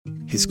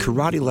his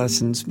karate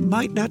lessons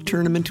might not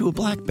turn him into a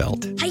black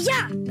belt.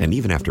 Hi-ya! And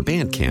even after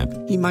band camp,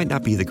 he might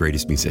not be the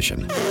greatest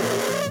musician.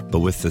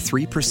 But with the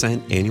 3%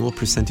 annual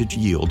percentage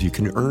yield you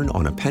can earn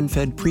on a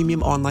PenFed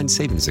premium online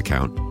savings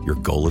account, your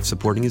goal of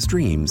supporting his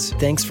dreams...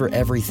 Thanks for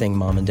everything,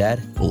 Mom and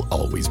Dad. ...will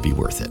always be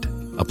worth it.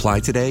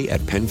 Apply today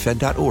at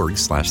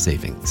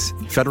PenFed.org/savings.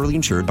 Federally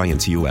insured by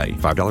NCUA.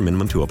 $5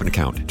 minimum to open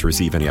account. To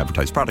receive any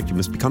advertised product, you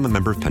must become a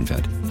member of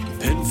PenFed.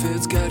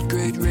 PenFed's got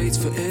great rates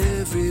for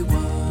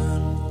everyone.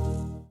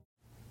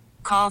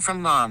 Call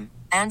from mom.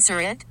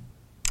 Answer it.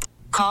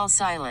 Call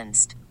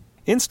silenced.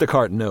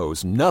 Instacart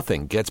knows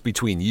nothing gets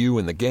between you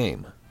and the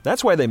game.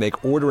 That's why they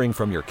make ordering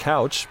from your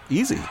couch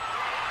easy.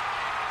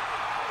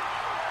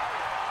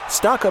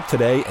 Stock up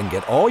today and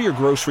get all your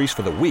groceries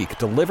for the week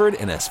delivered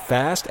in as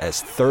fast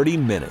as 30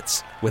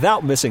 minutes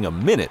without missing a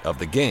minute of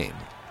the game.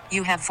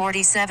 You have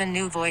 47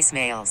 new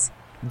voicemails.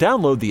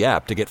 Download the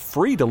app to get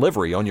free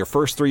delivery on your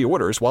first 3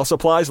 orders while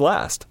supplies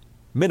last.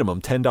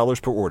 Minimum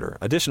 $10 per order.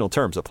 Additional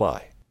terms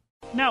apply.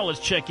 Now let's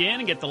check in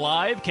and get the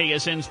live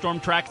KSN Storm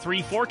Track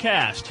 3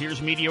 forecast.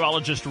 Here's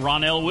meteorologist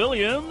Ronelle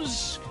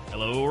Williams.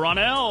 Hello,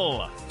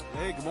 Ronelle.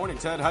 Hey, good morning,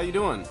 Ted. How you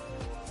doing?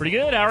 Pretty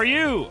good. How are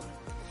you?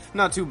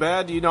 Not too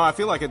bad. You know, I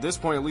feel like at this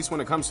point, at least when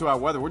it comes to our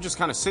weather, we're just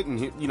kind of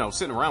sitting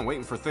around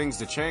waiting for things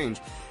to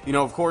change. You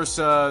know, of course,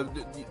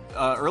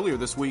 earlier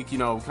this week, you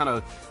know, kind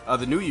of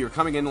the new year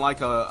coming in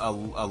like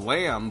a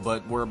lamb,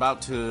 but we're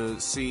about to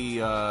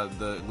see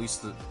at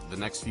least the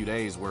next few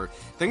days where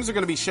things are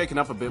going to be shaken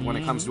up a bit when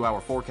it comes to our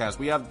forecast.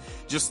 We have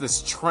just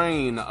this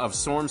train of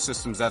storm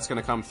systems that's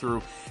going to come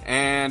through,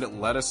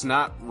 and let us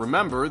not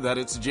remember that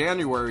it's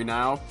January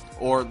now,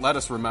 or let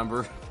us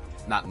remember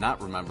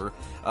not remember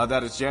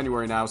that it's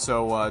January now.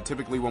 So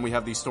typically when we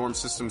have these storm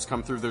systems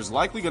come through, there's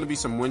likely going to be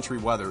some wintry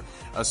weather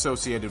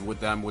associated with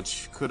them,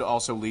 which could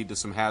also lead to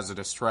some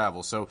hazardous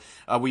travel. So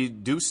we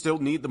do still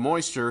need the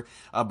moisture,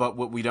 but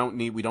what we don't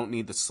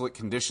need the slick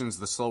conditions,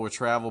 the slower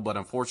travel, but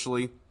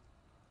unfortunately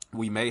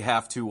we may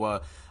have to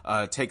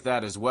take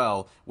that as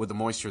well with the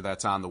moisture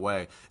that's on the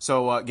way.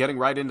 So getting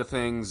right into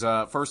things,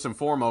 first and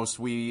foremost,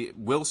 we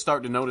will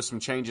start to notice some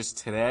changes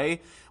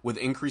today with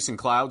increasing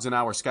clouds in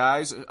our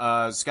skies.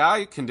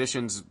 Sky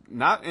conditions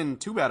not in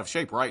too bad of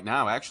shape right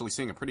now, actually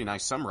seeing a pretty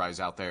nice sunrise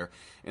out there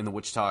in the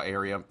Wichita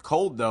area.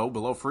 Cold, though,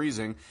 below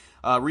freezing.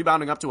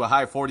 Rebounding up to a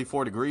high of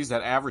 44 degrees.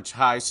 That average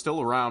high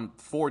still around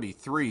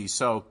 43,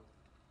 so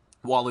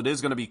while it is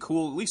going to be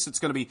cool, at least it's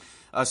going to be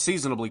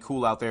seasonably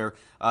cool out there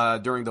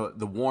during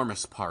the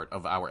warmest part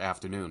of our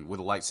afternoon with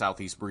a light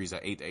southeast breeze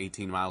at 8 to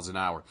 18 miles an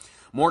hour.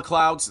 More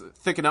clouds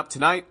thicken up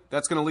tonight.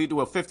 That's going to lead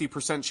to a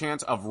 50%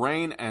 chance of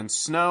rain and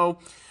snow,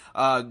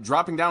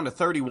 dropping down to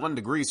 31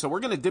 degrees. So we're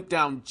going to dip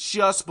down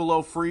just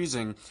below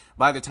freezing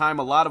by the time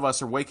a lot of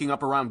us are waking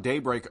up around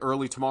daybreak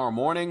early tomorrow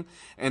morning.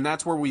 And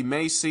that's where we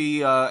may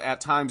see at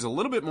times a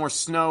little bit more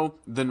snow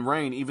than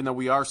rain, even though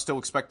we are still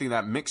expecting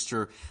that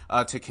mixture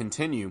to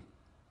continue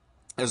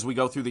as we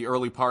go through the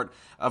early part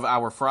of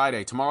our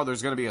Friday. Tomorrow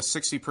there's going to be a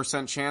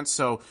 60% chance,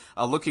 so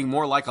looking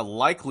more like a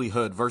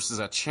likelihood versus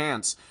a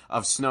chance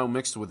of snow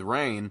mixed with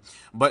rain.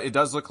 But it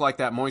does look like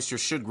that moisture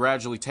should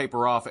gradually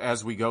taper off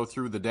as we go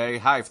through the day.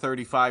 High of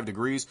 35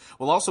 degrees.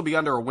 We'll also be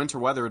under a winter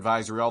weather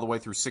advisory all the way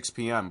through 6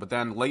 p.m. But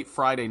then late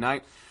Friday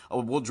night,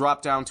 we'll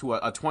drop down to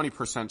a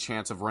 20%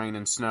 chance of rain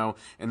and snow,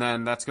 and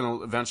then that's going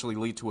to eventually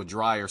lead to a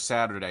drier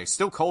Saturday.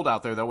 Still cold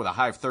out there, though, with a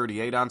high of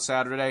 38 on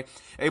Saturday.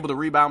 Able to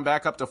rebound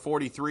back up to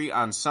 43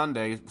 on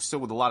Sunday, still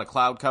with a lot of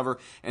cloud cover.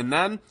 And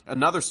then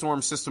another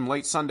storm system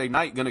late Sunday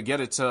night going to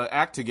get its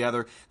act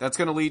together. That's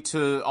going to lead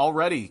to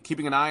already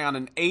keeping an eye on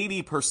an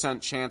 80%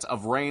 chance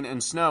of rain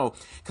and snow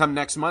come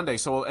next Monday.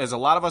 So as a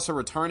lot of us are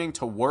returning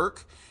to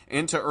work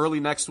into early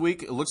next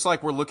week, it looks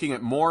like we're looking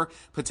at more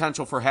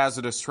potential for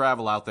hazardous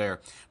travel out there.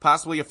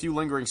 Possibly a few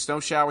lingering snow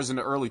showers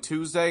into early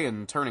Tuesday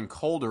and turning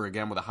colder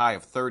again with a high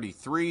of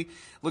 33.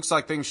 Looks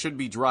like things should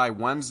be dry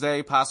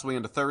Wednesday, possibly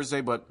into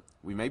Thursday, but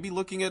we may be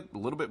looking at a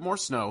little bit more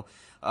snow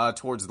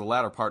towards the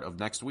latter part of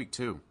next week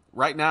too.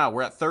 Right now,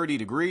 we're at 30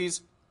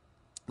 degrees.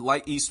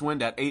 Light east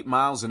wind at 8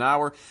 miles an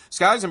hour.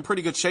 Sky's in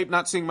pretty good shape.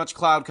 Not seeing much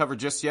cloud cover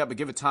just yet, but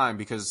give it time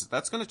because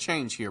that's going to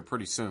change here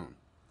pretty soon.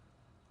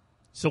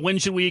 So when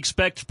should we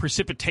expect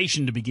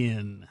precipitation to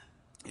begin?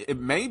 It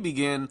may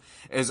begin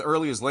as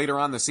early as later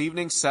on this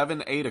evening,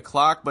 7, 8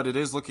 o'clock, but it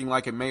is looking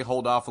like it may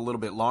hold off a little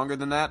bit longer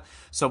than that.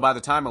 So by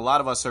the time a lot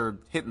of us are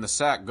hitting the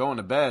sack, going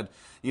to bed,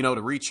 you know,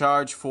 to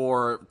recharge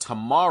for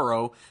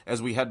tomorrow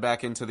as we head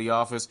back into the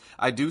office,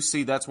 I do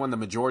see that's when the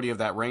majority of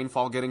that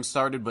rainfall getting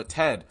started. But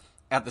Ted,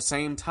 at the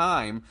same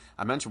time,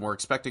 I mentioned we're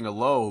expecting a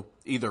low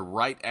either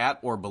right at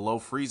or below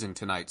freezing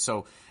tonight.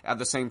 So at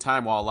the same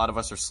time, while a lot of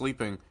us are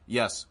sleeping,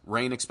 yes,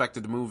 rain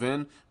expected to move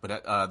in,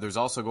 but there's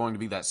also going to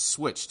be that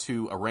switch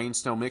to a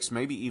rain-snow mix,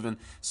 maybe even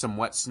some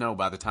wet snow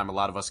by the time a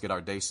lot of us get our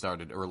day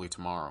started early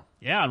tomorrow.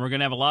 Yeah, and we're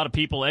going to have a lot of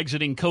people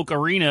exiting Coke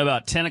Arena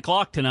about 10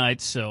 o'clock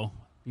tonight, so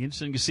be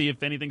interesting to see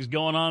if anything's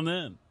going on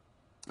then.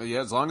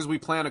 Yeah, as long as we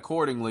plan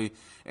accordingly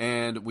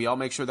and we all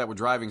make sure that we're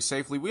driving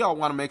safely, we all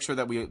want to make sure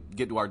that we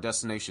get to our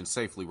destination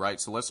safely,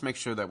 right? So let's make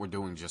sure that we're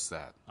doing just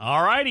that.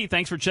 All righty.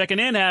 Thanks for checking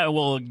in.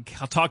 I'll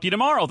talk to you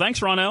tomorrow. Thanks,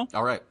 Ronelle.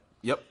 All right.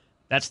 Yep.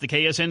 That's the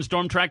KSN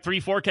Storm Track 3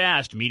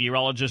 forecast.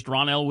 Meteorologist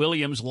Ronelle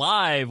Williams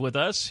live with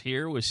us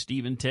here with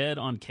Steve and Ted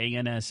on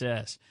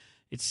KNSS.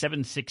 It's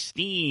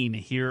 7:16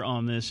 here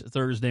on this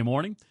Thursday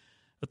morning.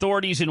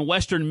 Authorities in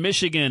western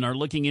Michigan are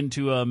looking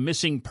into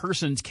missing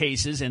persons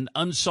cases and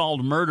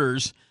unsolved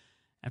murders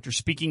after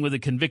speaking with a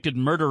convicted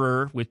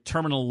murderer with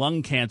terminal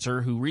lung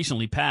cancer who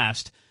recently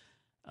passed.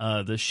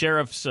 The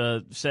sheriffs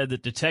said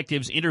that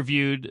detectives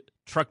interviewed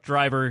truck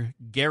driver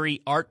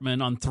Gary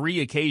Artman on 3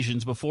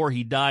 occasions before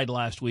he died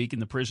last week in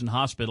the prison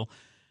hospital.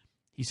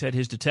 He said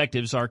his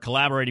detectives are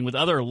collaborating with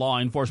other law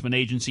enforcement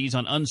agencies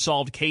on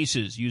unsolved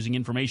cases using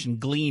information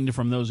gleaned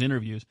from those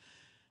interviews.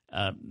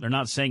 They're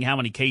not saying how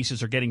many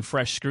cases are getting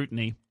fresh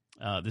scrutiny.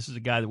 This is a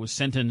guy that was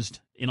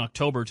sentenced in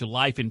October to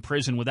life in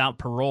prison without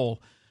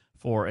parole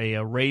for a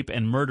rape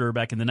and murder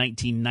back in the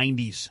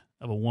 1990s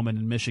of a woman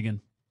in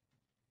Michigan.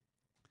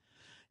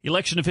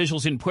 Election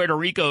officials in Puerto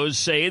Rico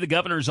say the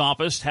governor's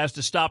office has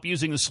to stop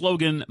using the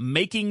slogan,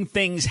 "Making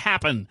things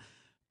happen,"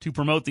 to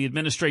promote the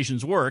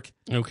administration's work.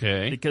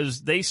 Okay.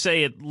 Because they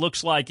say it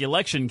looks like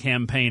election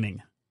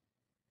campaigning.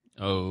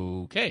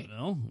 Okay.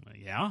 Well,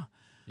 yeah.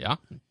 Yeah.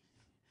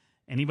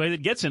 Anybody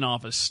that gets in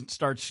office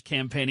starts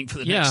campaigning for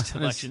the next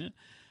election.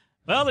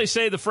 Well, they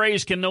say the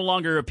phrase can no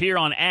longer appear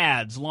on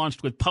ads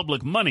launched with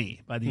public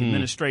money by the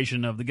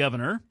administration of the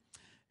governor,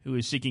 who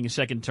is seeking a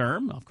second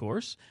term, of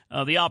course.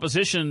 The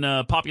opposition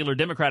Popular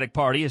Democratic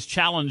Party has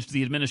challenged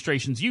the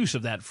administration's use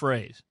of that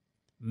phrase,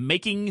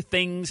 making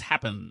things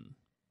happen.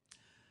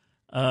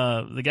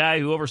 The guy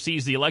who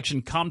oversees the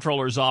election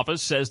comptroller's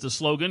office says the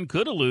slogan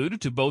could allude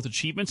to both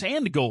achievements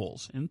and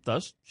goals, and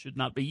thus should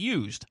not be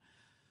used.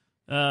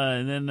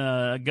 And then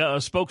a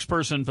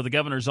spokesperson for the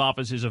governor's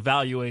office is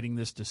evaluating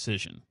this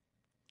decision.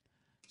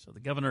 So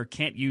the governor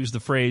can't use the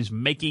phrase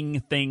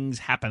 "making things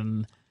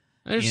happen"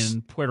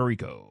 in Puerto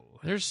Rico.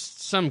 There's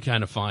some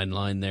kind of fine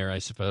line there, I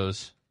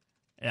suppose.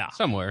 Yeah.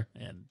 Somewhere.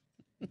 And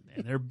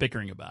they're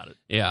bickering about it.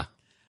 Yeah.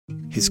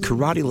 His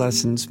karate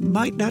lessons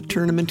might not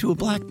turn him into a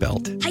black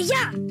belt.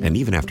 Hi-ya! And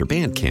even after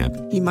band camp,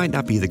 he might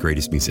not be the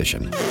greatest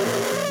musician.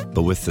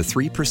 But with the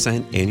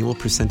 3% annual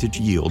percentage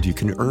yield you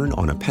can earn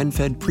on a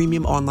PenFed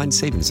premium online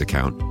savings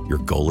account, your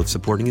goal of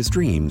supporting his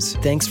dreams...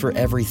 Thanks for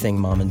everything,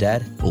 Mom and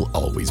Dad. ...will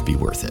always be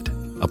worth it.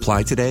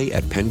 Apply today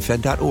at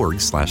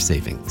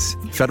PenFed.org/savings.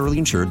 Federally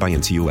insured by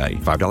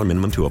NCUA. $5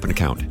 minimum to open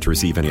account. To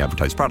receive any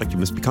advertised product, you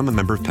must become a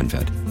member of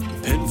PenFed.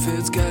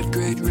 PenFed's got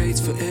great rates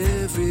for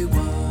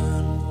everyone.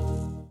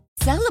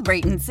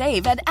 Celebrate and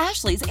save at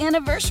Ashley's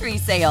Anniversary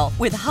Sale.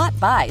 With Hot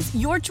Buys,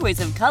 your choice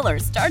of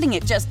colors starting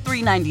at just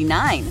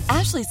 $3.99.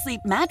 Ashley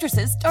Sleep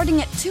mattresses starting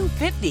at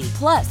 $2.50.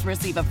 Plus,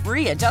 receive a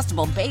free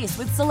adjustable base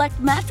with select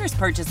mattress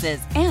purchases.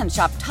 And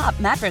shop top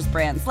mattress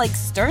brands like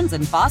Stearns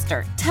 &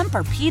 Foster,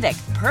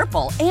 Tempur-Pedic,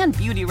 Purple, and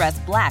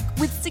Beautyrest Black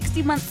with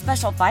 60-month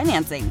special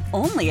financing.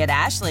 Only at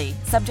Ashley.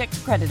 Subject to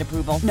credit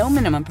approval. No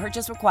minimum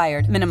purchase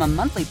required. Minimum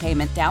monthly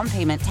payment, down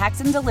payment, tax,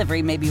 and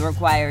delivery may be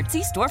required.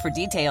 See store for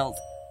details.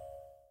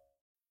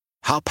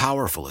 How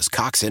powerful is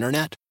Cox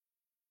Internet?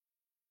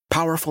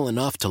 Powerful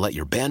enough to let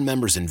your band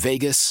members in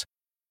Vegas,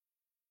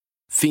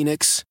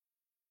 Phoenix,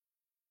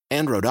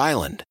 and Rhode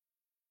Island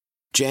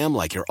jam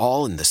like you're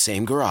all in the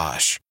same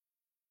garage.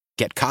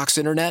 Get Cox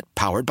Internet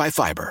powered by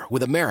fiber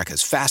with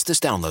America's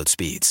fastest download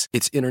speeds.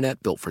 It's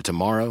internet built for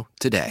tomorrow,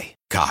 today.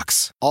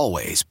 Cox,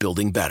 always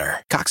building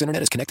better. Cox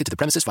Internet is connected to the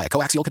premises via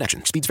coaxial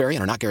connection. Speeds vary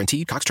and are not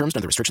guaranteed. Cox terms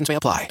and other restrictions may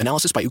apply.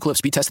 Analysis by Ookla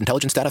Speed Test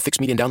Intelligence Data. Fixed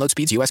median download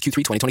speeds. US Q3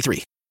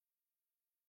 2023.